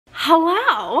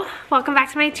Hello, welcome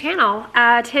back to my channel.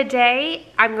 Today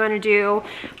I'm going to do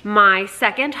my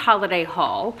second holiday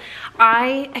haul.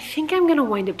 I think I'm going to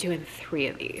wind up doing 3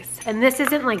 of these. And this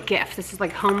isn't like gifts, this is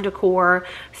like home decor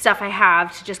stuff I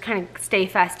have to just kind of stay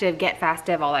festive, get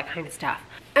festive, all that kind of stuff.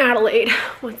 Adelaide,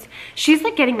 she's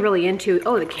like getting really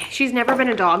into, she's never been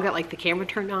a dog that like the camera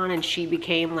turned on and she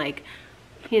became like,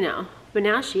 you know, but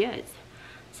now she is.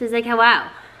 She's like, hello.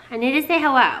 I need to say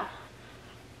hello.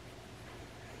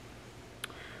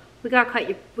 We gotta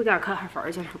cut her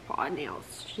furs and her paw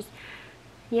nails. She's,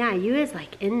 yeah, you is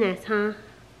like in this, huh?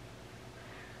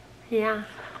 Yeah.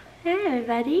 Hey,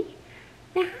 everybody.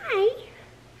 Say hi.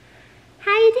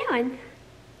 How you doing?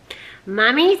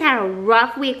 Mommy's had a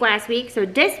rough week last week, so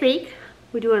this week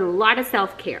we're doing a lot of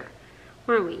self-care,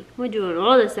 aren't we? We're doing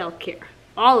all the self-care,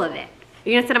 all of it. Are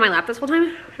you gonna sit on my lap this whole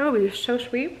time? That would be so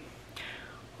sweet.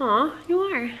 Aw, you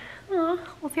are. Aw,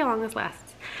 we'll see how long this lasts.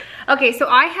 Okay, so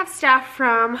I have stuff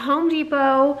from Home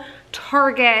Depot,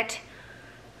 Target,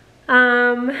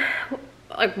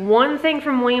 like one thing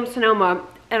from Williams-Sonoma,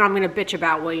 and I'm gonna bitch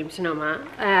about Williams-Sonoma.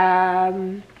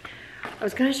 I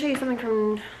was gonna show you something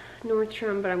from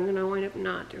Nordstrom, but I'm gonna wind up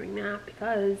not doing that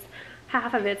because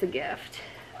half of it's a gift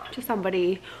to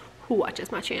somebody who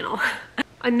watches my channel.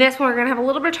 On this one, we're gonna have a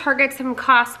little bit of Target, some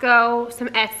Costco, some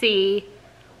Etsy,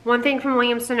 one thing from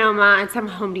Williams-Sonoma, and some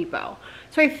Home Depot.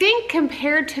 So I think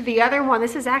compared to the other one,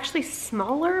 this is actually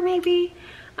smaller maybe.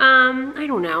 I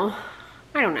don't know.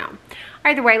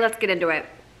 Either way, let's get into it.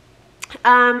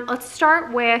 Let's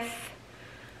start with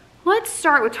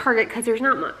Target because there's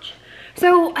not much.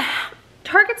 So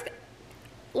Target's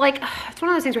like, it's one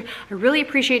of those things where I really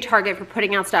appreciate Target for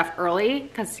putting out stuff early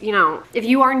because, you know, if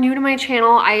you are new to my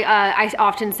channel, I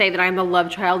often say that I'm the love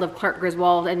child of Clark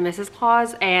Griswold and Mrs.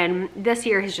 Claus, and this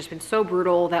year has just been so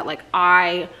brutal that like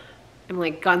I'm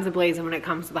like guns a-blazing when it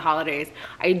comes to the holidays.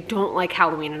 I don't like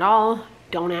Halloween at all.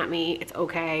 Don't at me, it's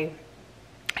okay.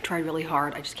 I tried really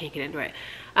hard, I just can't get into it.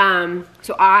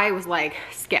 So I was like,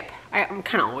 skip. I'm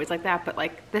kind of always like that, but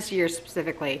like this year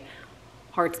specifically,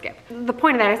 hard skip. The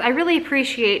point of that is I really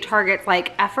appreciate Target's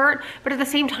like effort, but at the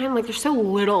same time, like there's so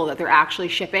little that they're actually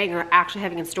shipping or actually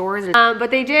having in stores.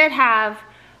 But they did have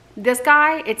this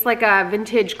guy. It's like a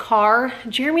vintage car.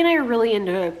 Jeremy and I are really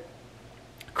into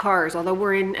cars, although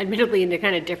we're admittedly into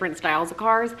kind of different styles of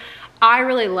cars. I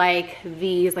really like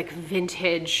these like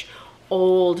vintage,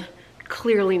 old,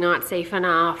 clearly not safe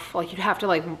enough. Like you'd have to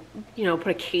like, you know,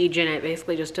 put a cage in it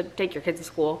basically just to take your kids to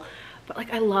school. But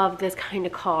like I love this kind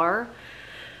of car.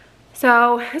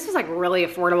 So this was like really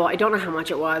affordable. I don't know how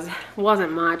much it was. It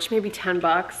wasn't much, maybe 10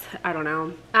 bucks. I don't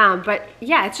know. But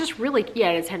yeah, it's just really,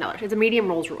 yeah, it's $10. It's a medium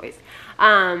Rolls Royce.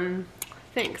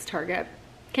 Thanks, Target.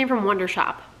 Came from Wonder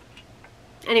Shop.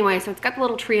 Anyway, so it's got the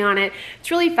little tree on it.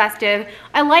 It's really festive.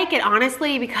 I like it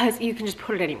honestly because you can just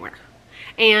put it anywhere.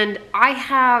 And I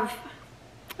have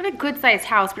a good sized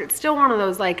house, but it's still one of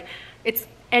those like, it's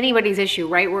anybody's issue,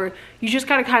 right? Where you just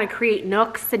gotta kind of create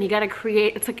nooks and you gotta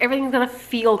create, it's like everything's gonna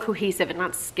feel cohesive and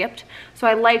not skipped. So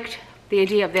I liked the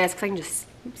idea of this because I can just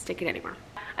stick it anywhere.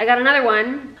 I got another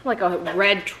one, like a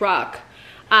red truck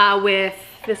with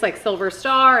this like silver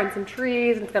star and some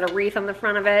trees, and it's got a wreath on the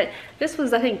front of it. This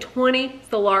was, I think, 20, it's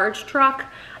the large truck.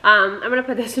 I'm gonna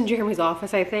put this in Jeremy's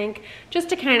office, I think, just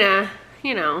to kind of,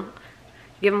 you know,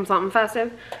 give him something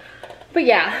festive. But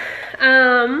yeah,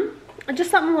 just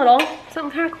something little,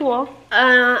 something kind of cool.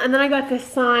 And then I got this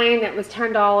sign that was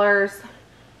 $10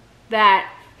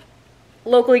 that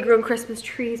locally grown Christmas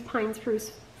trees, pine,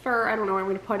 spruce, fir. I don't know where I'm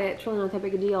gonna put it. It's really not that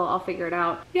big a deal. I'll figure it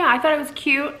out. Yeah, I thought it was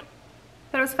cute.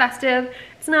 Thought it was festive.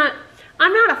 It's not,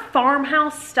 I'm not a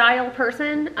farmhouse style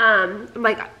person.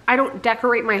 Like I don't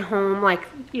decorate my home like,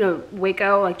 you know,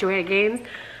 Waco, like Joanna Gaines.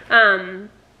 I'm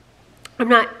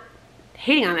not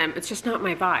hating on them. It's just not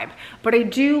my vibe. But I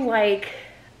do like,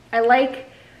 I like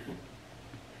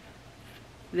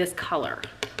this color,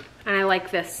 and I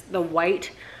like this, the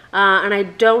white, and I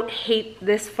don't hate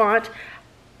this font.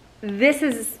 This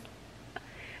is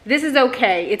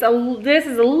okay. This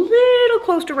is a little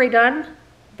close to Ray Dunn,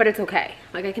 but it's okay.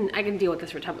 Like I can deal with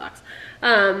this for 10 bucks.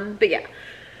 But yeah,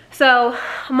 so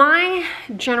my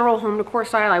general home decor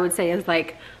style, I would say, is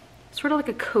like sort of like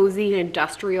a cozy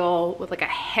industrial with like a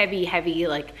heavy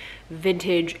like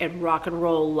vintage and rock and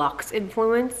roll luxe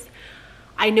influence.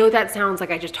 I know that sounds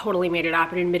like I just totally made it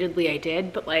up, and admittedly I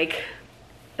did, but like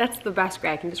that's the best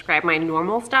way I can describe my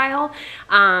normal style.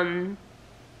 And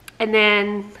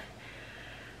then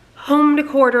home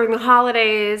decor during the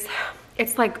holidays,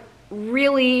 it's like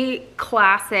really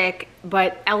classic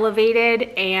but elevated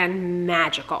and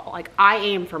magical. Like I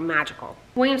aim for magical.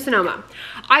 Williams-Sonoma.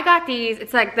 I got these,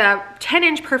 it's like the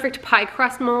 10-inch perfect pie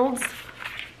crust molds.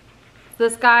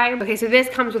 This guy. Okay, so this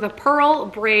comes with a pearl,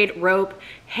 braid, rope,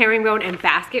 herringbone, and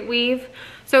basket weave.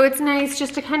 So it's nice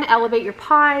just to kind of elevate your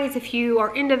pies if you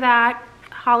are into that.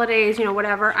 Holidays, you know,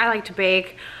 whatever. I like to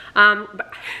bake. But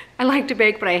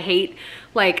I hate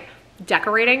like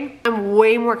decorating. I'm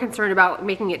way more concerned about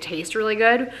making it taste really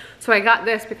good. So I got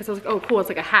this because I was like, oh cool, it's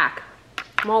like a hack.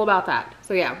 I'm all about that.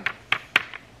 So yeah,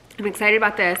 I'm excited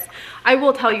about this. I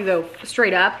will tell you though,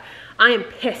 straight up, I am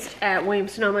pissed at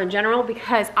Williams-Sonoma in general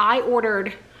because I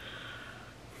ordered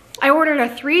a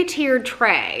 3-tiered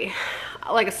tray,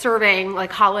 like a serving,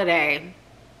 like holiday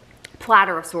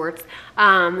platter of sorts,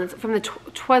 from the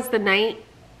Twas the Night.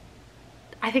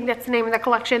 I think that's the name of that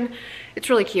collection.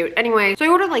 It's really cute. Anyway, so I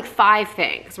ordered like 5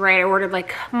 things, right? I ordered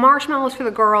like marshmallows for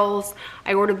the girls.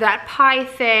 I ordered that pie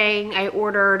thing. I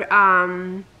ordered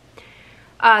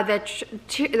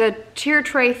the tier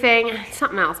tray thing,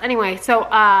 something else. Anyway, so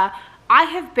I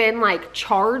have been like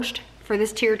charged for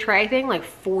this tier tray thing like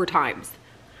 4 times.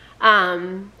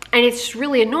 And it's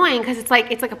really annoying because it's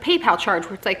like a PayPal charge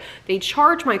where it's like they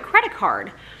charge my credit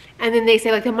card and then they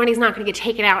say like the money's not going to get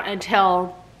taken out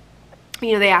until,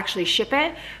 you know, they actually ship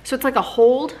it. So it's like a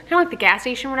hold, kind of like the gas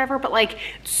station or whatever, but like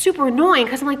it's super annoying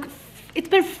because I'm like, it's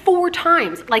been 4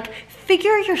 times. Like,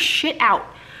 figure your shit out.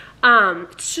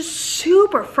 It's just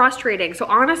super frustrating. So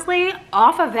honestly,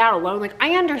 off of that alone, like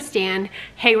I understand,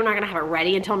 hey, we're not gonna have it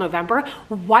ready until November.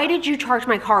 Why did you charge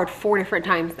my card 4 different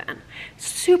times then?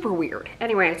 Super weird.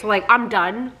 Anyway, so like I'm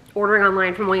done ordering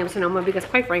online from Williams-Sonoma because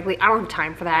quite frankly, I don't have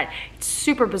time for that. It's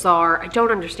super bizarre. I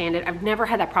don't understand it. I've never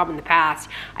had that problem in the past.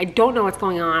 I don't know what's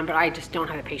going on, but I just don't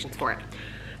have the patience for it.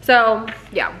 So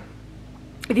yeah.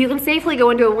 If you can safely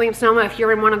go into a Williams-Sonoma, if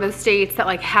you're in one of those states that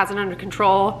like has it under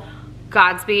control,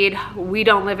 Godspeed. We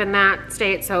don't live in that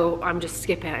state, so I'm just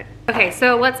skipping it. Okay,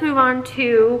 so let's move on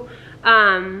to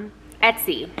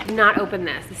Etsy. Not open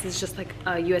this. This is just like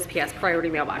a USPS priority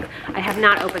mailbox. I have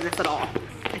not opened this at all.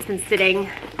 It's been sitting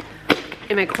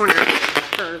in my corner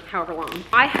for however long.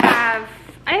 I have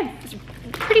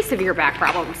pretty severe back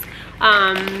problems.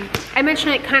 I mention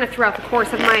it kind of throughout the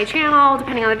course of my channel,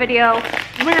 depending on the video,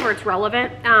 whenever it's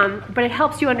relevant, but it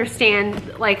helps you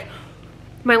understand like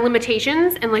my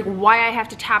limitations and like why I have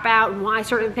to tap out and why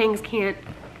certain things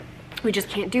we just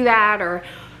can't do that, or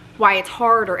why it's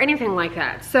hard or anything like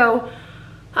that. So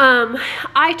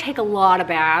I take a lot of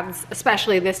baths,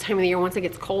 especially this time of the year once it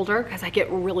gets colder, because I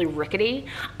get really rickety.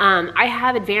 I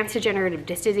have advanced degenerative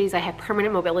disc disease. I have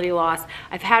permanent mobility loss.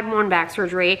 I've had 1 back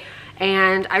surgery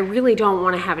and I really don't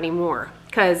want to have any more,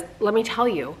 because let me tell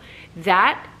you,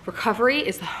 that recovery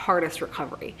is the hardest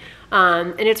recovery,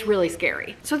 and it's really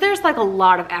scary. So there's like a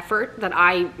lot of effort that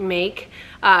I make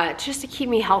just to keep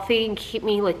me healthy and keep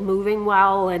me like moving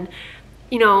well, and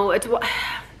you know, it's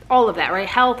all of that, right?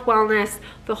 Health, wellness,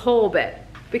 the whole bit.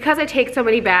 Because I take so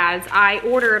many baths, I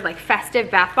ordered like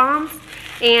festive bath bombs,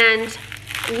 and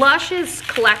Lush's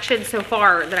collection so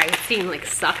far that I've seen like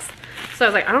sucks. So I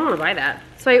was like, I don't want to buy that.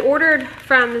 So I ordered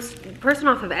from this person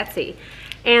off of Etsy,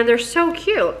 and they're so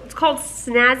cute. It's called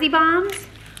Snazzy Bombs.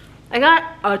 I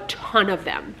got a ton of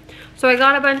them. So I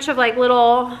got a bunch of like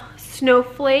little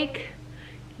snowflake,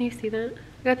 can you see that?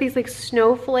 I got these like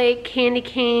snowflake candy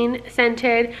cane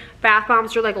scented bath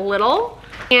bombs. They're like little.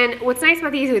 And what's nice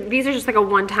about these are just like a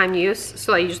one-time use.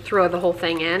 So you just throw the whole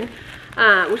thing in,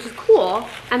 which is cool.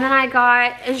 And then I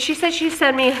got, and she said she'd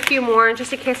send me a few more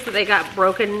just in case that they got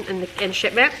broken in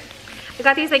shipment. I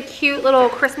got these like cute little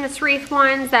Christmas wreath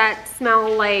ones that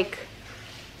smell like,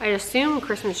 I assume,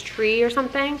 Christmas tree or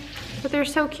something. But they're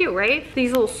so cute, right?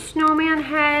 These little snowman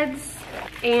heads.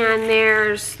 And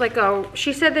there's like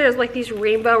she said there's like these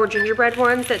rainbow or gingerbread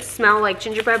ones that smell like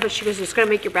gingerbread, but she was just gonna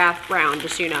make your bath brown,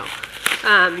 just so you know.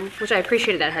 Which I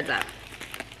appreciated that heads up.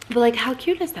 But like, how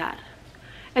cute is that?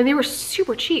 And they were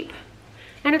super cheap.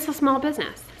 And it's a small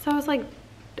business. So I was like,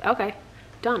 okay,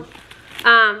 done.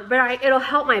 But it'll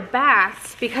help my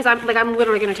baths because I'm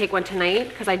literally gonna take one tonight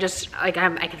because I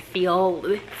can feel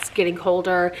it's getting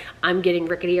colder. I'm getting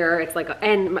ricketier. It's like,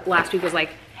 and last week was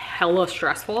like hella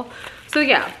stressful. So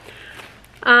yeah,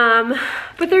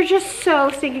 but they're just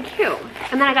so stinking cute.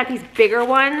 And then I got these bigger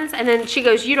ones, and then she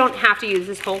goes, you don't have to use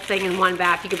this whole thing in one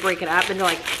bath. You could break it up into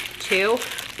like 2.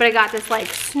 But I got this like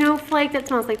snowflake that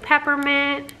smells like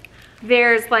peppermint.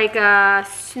 There's like a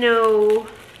snow,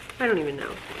 I don't even know.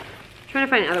 I'm trying to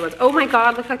find other ones. Oh my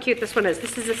God, look how cute this one is.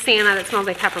 This is a Santa that smells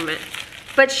like peppermint.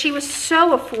 But she was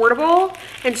so affordable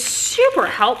and super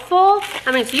helpful.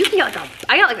 I mean, so you can get like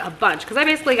I got like a bunch because I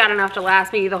basically got enough to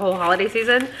last me the whole holiday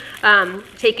season,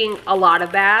 taking a lot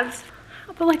of baths.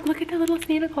 But like, look at the little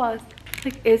Santa Claus.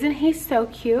 Like, isn't he so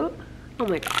cute? Oh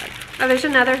my God. Oh, there's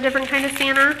another different kind of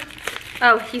Santa.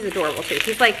 Oh, he's adorable too.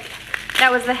 He's like,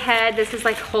 that was the head. This is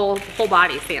like whole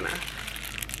body Santa.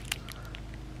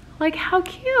 Like, how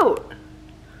cute.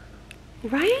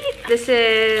 Right? This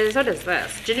is, what is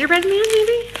this? Gingerbread man,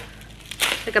 maybe?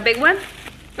 Like a big one?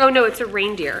 Oh no, it's a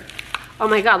reindeer. Oh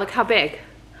my God, look how big.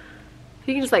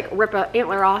 You can just like rip an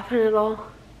antler off and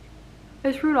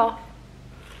it's Rudolph.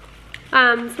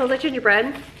 Smells like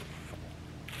gingerbread.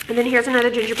 And then here's another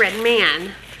gingerbread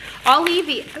man. I'll leave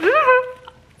the,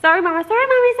 sorry mama, sorry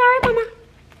mommy, sorry mama.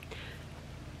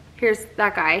 Here's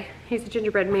that guy. He's a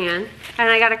gingerbread man. And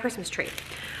I got a Christmas tree.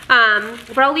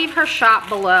 But I'll leave her shop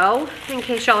below in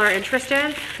case y'all are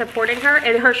interested, supporting her.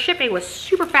 And her shipping was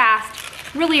super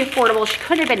fast, really affordable. She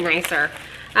couldn't have been nicer.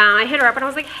 I hit her up and I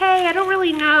was like, hey, I don't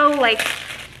really know, like,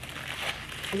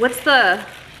 what's the,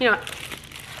 you know,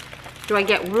 do I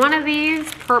get one of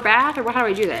these per bath or how do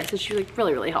I do this? And she was like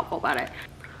really, really helpful about it.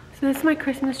 So this is my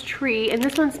Christmas tree and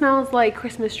this one smells like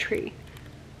Christmas tree.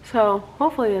 So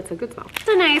hopefully that's a good smell. It's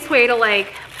a nice way to,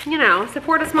 like, you know,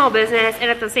 support a small business and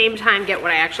at the same time get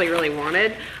what I actually really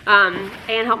wanted. And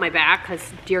help my back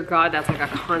because dear God, that's like a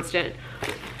constant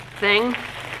thing.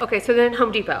 Okay, so then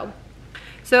Home Depot.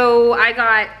 So I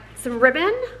got some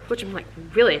ribbon, which I'm like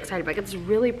really excited about. I got this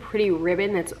really pretty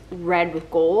ribbon that's red with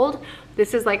gold.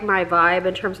 This is like my vibe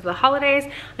in terms of the holidays.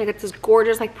 I got this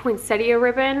gorgeous like poinsettia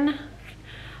ribbon.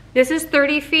 This is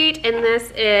 30 feet and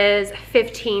this is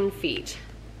 15 feet.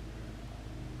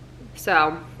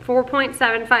 So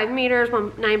 4.75 meters,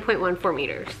 9.14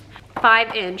 meters.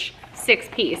 5-inch,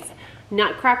 6-piece.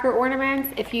 Nutcracker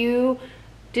ornaments. If you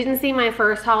didn't see my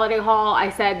first holiday haul, I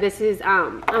said this is,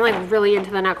 I'm like really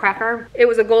into the Nutcracker. It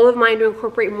was a goal of mine to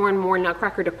incorporate more and more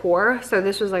Nutcracker decor. So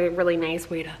this was like a really nice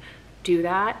way to do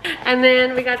that. And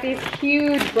then we got these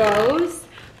huge bows.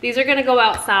 These are gonna go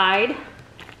outside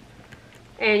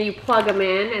and you plug them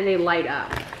in and they light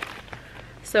up.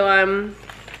 So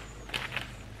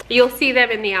you'll see them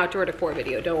in the outdoor decor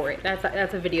video, don't worry.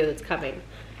 That's a video that's coming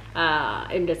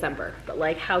in December. But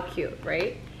like how cute,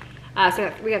 right?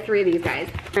 So we got 3 of these guys.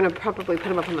 We're gonna probably put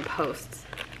them up on the posts.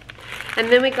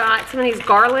 And then we got some of these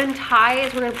garland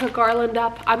ties. We're gonna put garland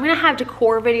up. I'm gonna have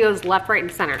decor videos left, right, and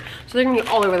center. So they're gonna be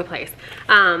all over the place.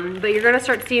 But you're gonna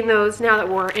start seeing those now that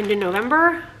we're into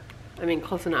November. I mean,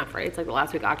 close enough, right? It's like the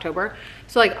last week of October.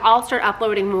 So like I'll start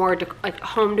uploading more like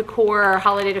home decor,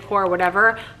 holiday decor,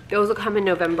 whatever. Those will come in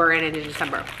November and into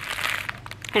December.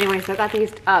 Anyway, so I got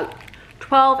these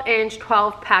 12-inch,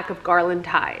 12-pack of garland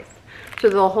ties. So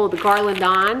they'll hold the garland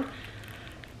on,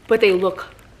 but they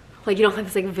look like you don't have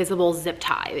this like visible zip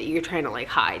tie that you're trying to like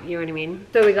hide, you know what I mean?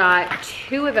 So we got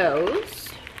 2 of those.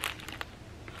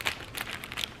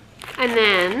 And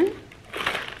then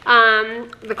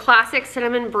the classic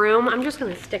cinnamon broom. I'm just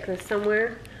gonna stick this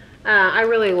somewhere. I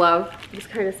really love this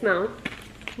kind of smell.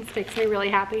 This makes me really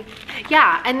happy.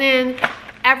 Yeah, and then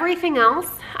everything else,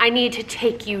 I need to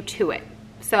take you to it.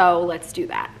 So let's do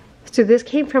that. So this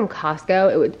came from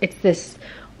Costco. It's this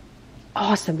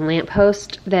awesome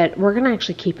lamppost that we're gonna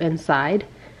actually keep inside.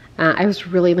 I was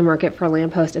really in the market for a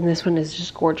lamppost and this one is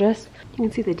just gorgeous. You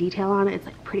can see the detail on it. It's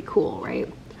like pretty cool,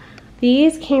 right?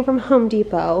 These came from Home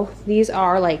Depot. These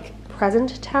are like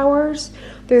present towers.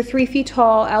 They're 3 feet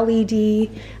tall, LED,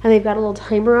 and they've got a little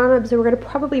timer on them. So we're gonna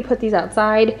probably put these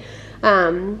outside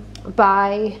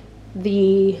by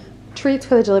the treats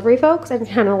for the delivery folks and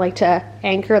kind of like to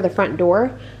anchor the front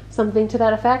door. Something to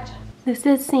that effect. This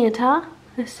is Santa.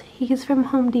 He's from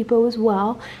Home Depot as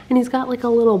well. And he's got like a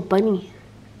little bunny.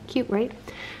 Cute, right?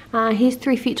 He's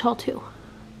 3 feet tall too.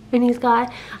 And he's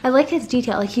got, I like his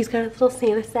detail. Like he's got a little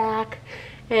Santa sack.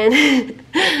 And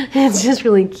it's just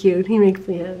really cute. He makes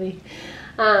me happy.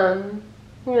 You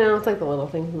know, it's like the little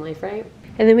things in life, right?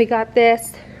 And then we got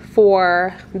this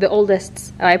for the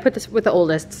oldest. I put this with the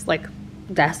oldest's like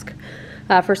desk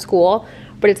for school.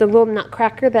 But it's a little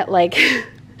nutcracker that like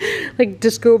like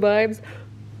disco vibes.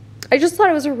 I just thought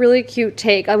it was a really cute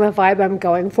take on the vibe I'm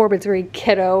going for, but it's very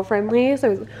kiddo friendly,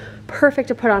 so it was perfect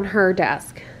to put on her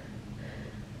desk.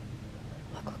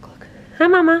 Look, look, look. Hi,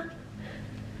 Mama.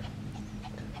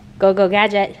 Go, go,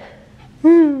 gadget.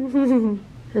 And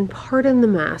pardon the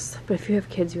mess, but if you have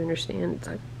kids, you understand it's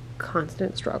a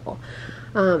constant struggle.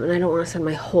 And I don't want to spend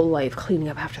my whole life cleaning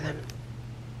up after them.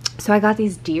 So I got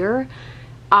these deer.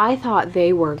 I thought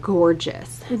they were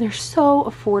gorgeous and they're so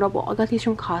affordable. I got these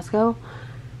from Costco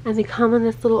and they come in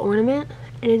this little ornament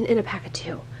and in a pack of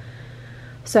 2.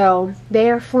 So they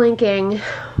are flanking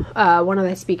one of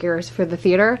the speakers for the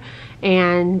theater,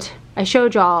 and I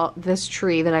showed y'all this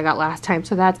tree that I got last time,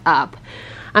 so that's up.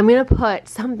 I'm gonna put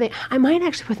something, I might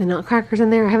actually put the nutcrackers in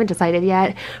there. I haven't decided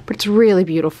yet, but it's really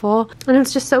beautiful. And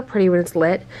it's just so pretty when it's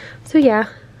lit. So yeah,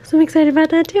 so I'm excited about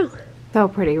that too. So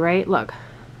pretty, right? Look,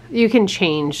 you can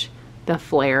change the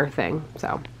flare thing,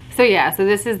 so yeah, so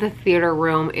this is the theater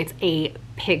room. It's a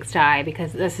pigsty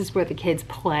because this is where the kids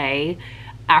play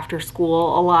after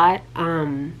school a lot.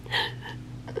 And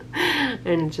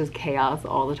it's just chaos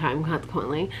all the time,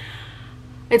 consequently.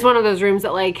 It's one of those rooms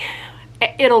that like,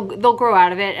 they'll grow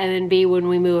out of it, and then when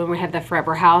we move and we have the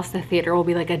forever house, the theater will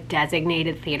be like a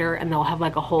designated theater, and they'll have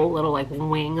like a whole little like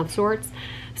wing of sorts.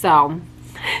 So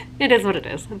it is what it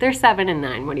is. They're 7 and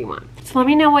 9. What do you want? So let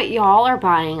me know what y'all are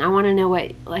buying. I want to know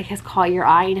what like has caught your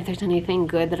eye and if there's anything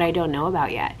good that I don't know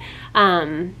about yet.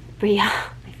 But yeah,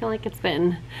 I feel like it's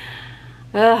been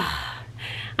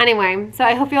anyway, so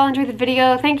I hope you all enjoyed the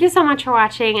video. Thank you so much for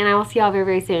watching, and I will see y'all very,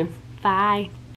 very soon. Bye.